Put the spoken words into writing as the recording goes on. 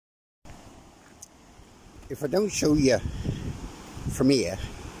if I don't show you from here,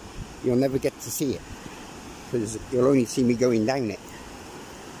 you'll never get to see it, because you'll only see me going down it.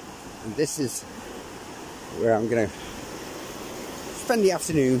 And this is where I'm going to spend the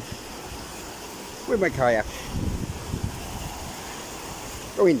afternoon with my kayak,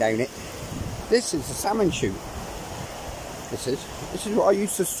 going down it. This is a salmon chute. This is what I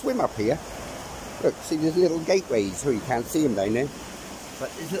used to swim up here. Look, see, there's little gateways. Oh, you can't see them down there,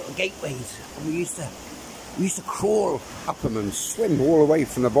 but there's little gateways, and we used to crawl up them and swim all the way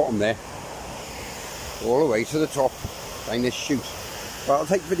from the bottom there, all the way to the top down this chute. But I'll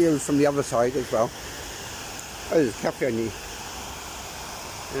take videos from the other side as well. Oh, there's a cafe on you.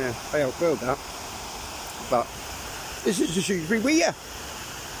 Yeah, I helped build that. But this is the Shrewsbury Weir.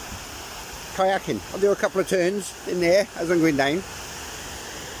 Kayaking. I'll do a couple of turns in there as I'm going down.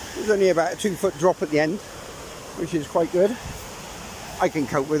 There's only about a 2-foot drop at the end, which is quite good. I can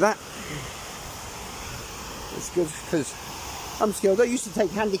cope with that. It's good because I'm skilled. I used to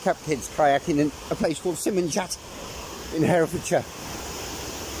take handicapped kids kayaking in a place called Simonjat in Herefordshire.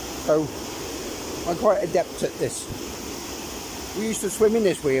 So I'm quite adept at this. We used to swim in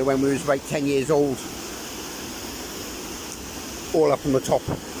this weir when we was about 10 years old. All up on the top.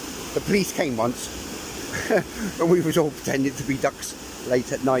 The police came once and we was all pretending to be ducks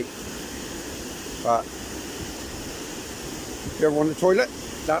late at night. But if you ever want a toilet,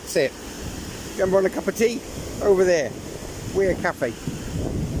 that's it. If you ever want a cup of tea, over there, Weir Cafe.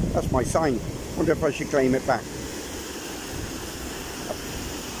 That's my sign. Wonder if I should claim it back.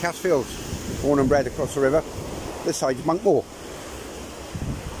 Castfields, born and bred across the river. This side's Monkmore.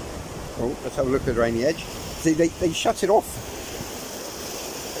 Oh, let's have a look at around the edge. See, they shut it off.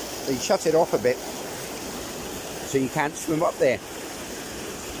 They shut it off a bit, so you can't swim up there.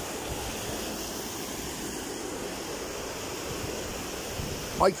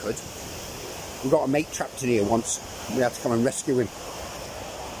 I could. We got a mate trapped in here once. We had to come and rescue him.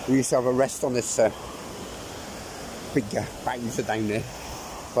 We used to have a rest on this big bowser down there.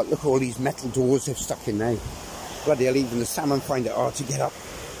 But look at all these metal doors they've stuck in now. Bloody hell, even the salmon find it hard to get up.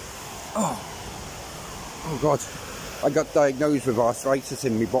 Oh God. I got diagnosed with arthritis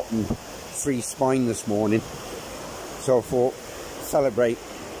in my bottom 3 spine this morning. So I thought, celebrate,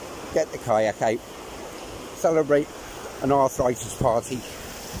 get the kayak out, celebrate an arthritis party.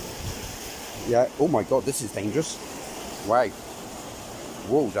 Yeah, oh my God, this is dangerous. Wow.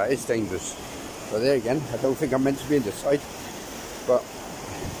 Whoa, that is dangerous. But there again, I don't think I'm meant to be in this side. But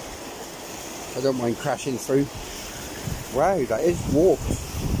I don't mind crashing through. Wow, that is warped.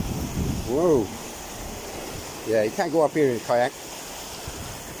 Whoa. Yeah, you can't go up here in a kayak.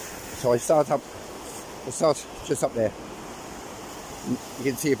 So I start just up there. You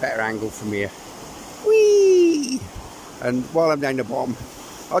can see a better angle from here. Whee! And while I'm down the bottom,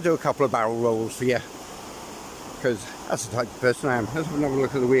 I'll do a couple of barrel rolls for you, because that's the type of person I am. Let's have another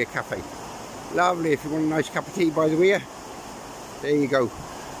look at the Weir Cafe. Lovely. If you want a nice cup of tea by the Weir, there you go.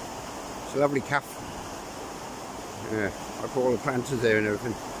 It's a lovely cafe. Yeah, I've got all the planters there and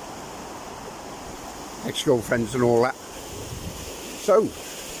everything. Ex-girlfriends and all that. So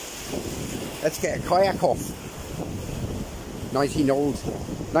let's get a kayak off.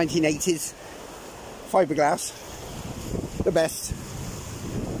 1980s fiberglass, the best.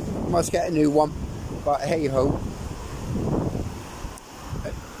 Must get a new one, but hey ho.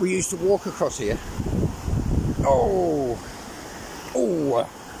 We used to walk across here. Oh,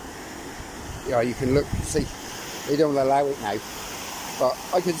 yeah, you can look, see, they don't allow it now, but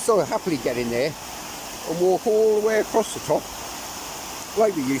I can still happily get in there and walk all the way across the top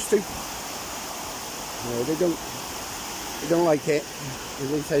like we used to. No, they don't like it.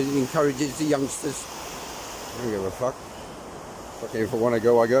 They say it encourages the youngsters. I don't give a fuck. Fucking if I want to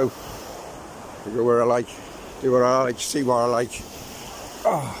go, I go. I go where I like, do what I like, see what I like.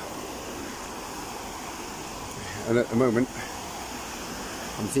 And at the moment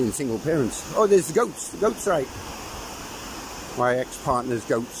I'm seeing single parents. Oh, there's the goats. The goats are out. My ex-partner's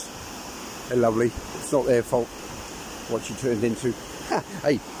goats. They're lovely. It's not their fault what she turned into.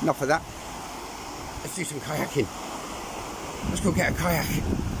 Hey, enough of that. Let's do some kayaking. Let's go get a kayak.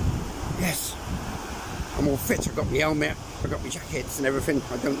 Yes. I'm all fit. I've got my helmet. I've got my jackets and everything.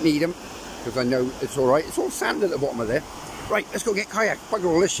 I don't need them because I know it's alright. It's all sand at the bottom of there. Right, let's go get kayak. Bugger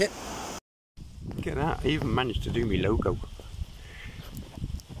all this shit. Look at that. I even managed to do my logo.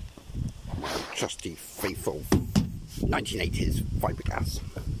 Trusty, faithful 1980s fiberglass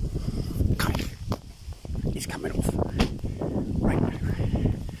kayak. It's coming off. Right,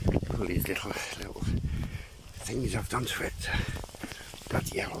 all these little things I've done to it.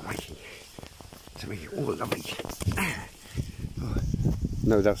 Bloody hell almighty. To make it all lovely. Oh.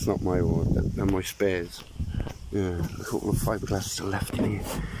 No, that's not my order. They're my spares. Yeah, look at all the fiberglass still left in here.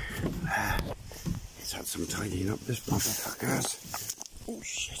 It's had some tidying up, this motherfucker has. Oh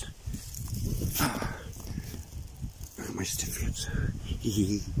shit. Look at my certificates.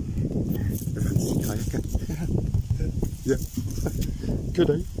 The fancy kayaker. Yeah. Good,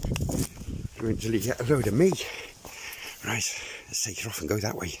 eh? Eventually get a load of me. Right, let's take it off and go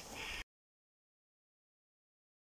that way.